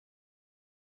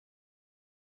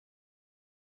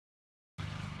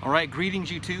Alright,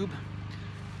 greetings YouTube.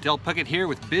 Del Puckett here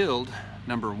with build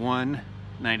number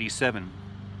 197.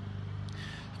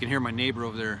 You can hear my neighbor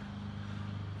over there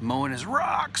mowing his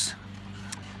rocks.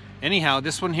 Anyhow,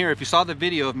 this one here, if you saw the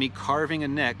video of me carving a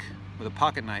neck with a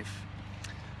pocket knife,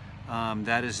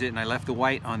 that is it. And I left the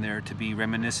white on there to be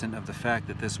reminiscent of the fact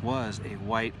that this was a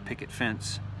white picket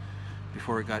fence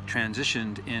before it got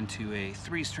transitioned into a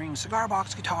 3-string cigar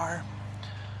box guitar.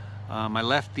 I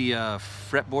left the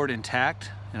fretboard intact,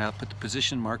 and I'll put the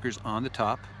position markers on the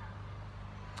top.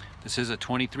 This is a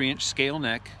 23-inch scale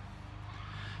neck,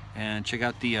 and check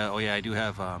out the oh yeah, I do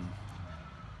have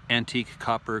antique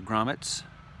copper grommets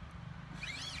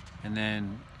and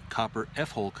then copper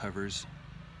F-hole covers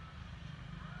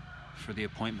for the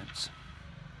appointments.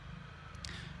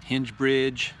 Hinge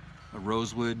bridge, a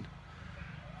rosewood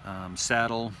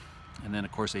saddle, and then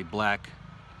of course a black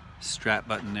strap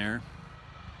button there.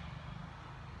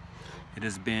 It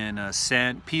has been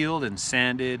peeled and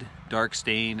sanded, dark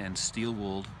stained, and steel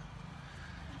wooled,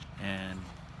 and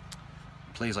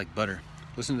plays like butter.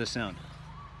 Listen to this sound.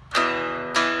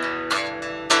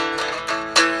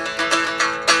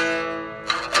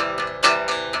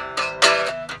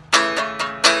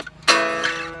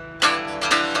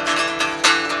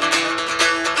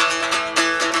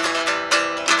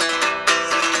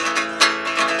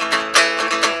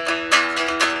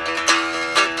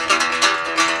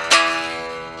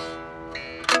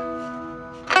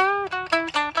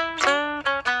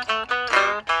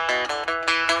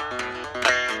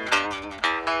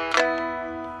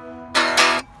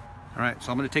 Alright,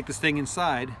 so I'm going to take this thing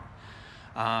inside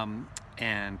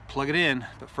and plug it in,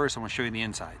 but first I want to show you the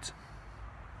insides.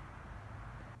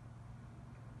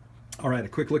 Alright, a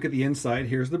quick look at the inside.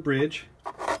 Here's the bridge.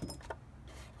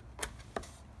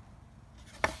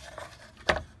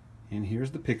 And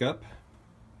here's the pickup.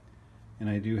 And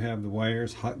I do have the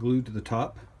wires hot glued to the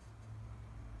top.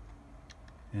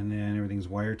 And then everything's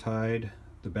wire tied.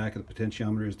 The back of the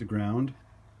potentiometer is the ground.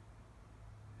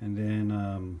 And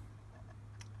then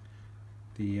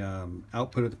the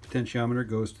output of the potentiometer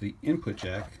goes to the input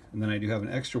jack, and then I do have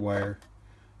an extra wire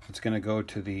that's going to go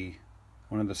to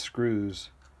one of the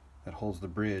screws that holds the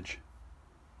bridge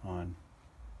on.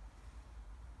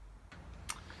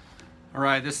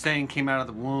 Alright, this thing came out of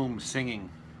the womb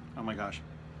singing. Oh my gosh.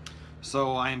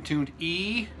 So I am tuned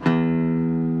E,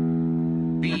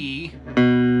 B,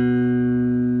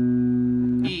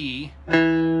 E,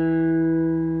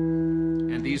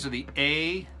 and these are the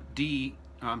A, D,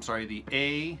 the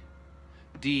A,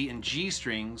 D, and G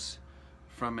strings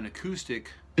from an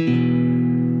acoustic.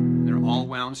 They're all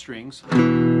wound strings.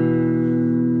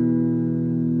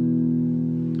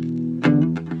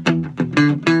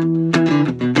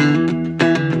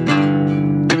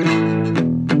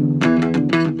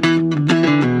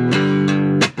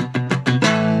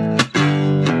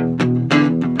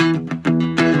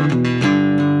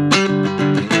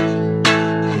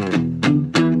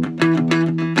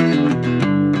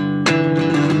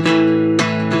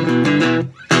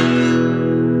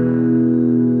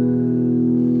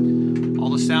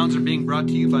 Sounds are being brought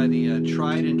to you by the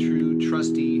tried and true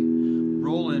trusty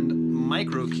Roland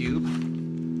Micro Cube,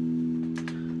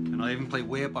 and I'll even play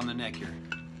way up on the neck here.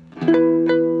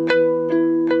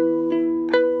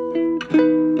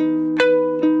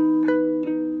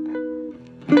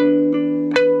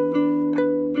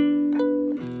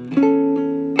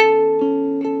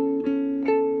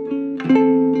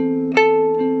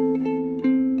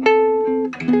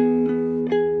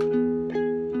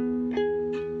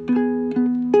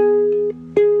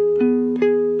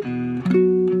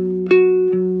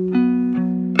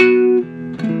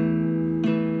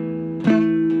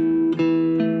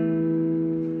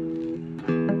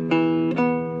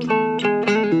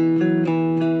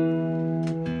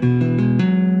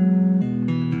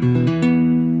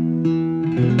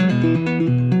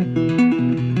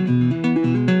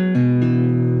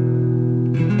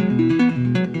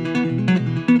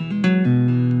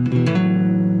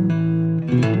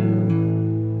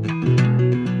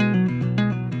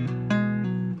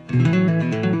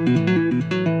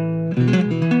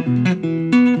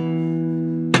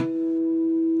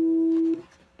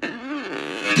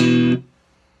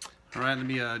 Alright, let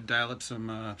me dial up some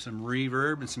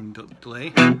reverb and some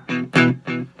delay.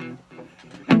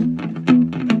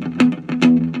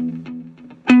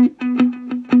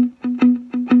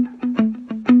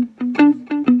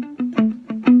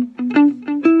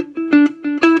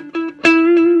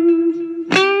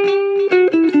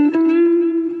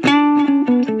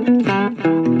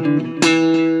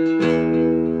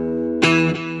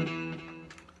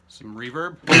 Some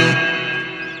reverb.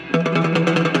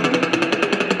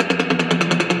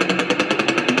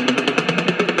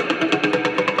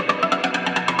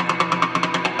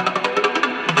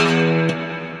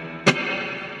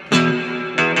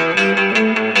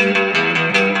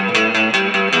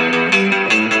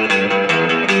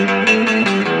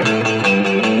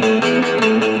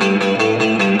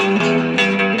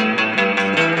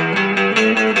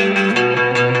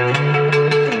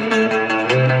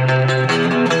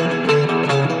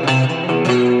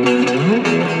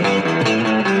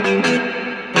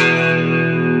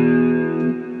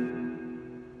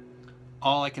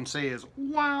 say is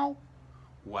wow,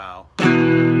 wow.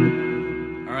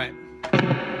 All right.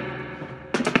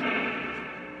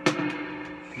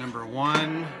 Number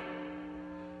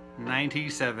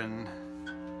 197.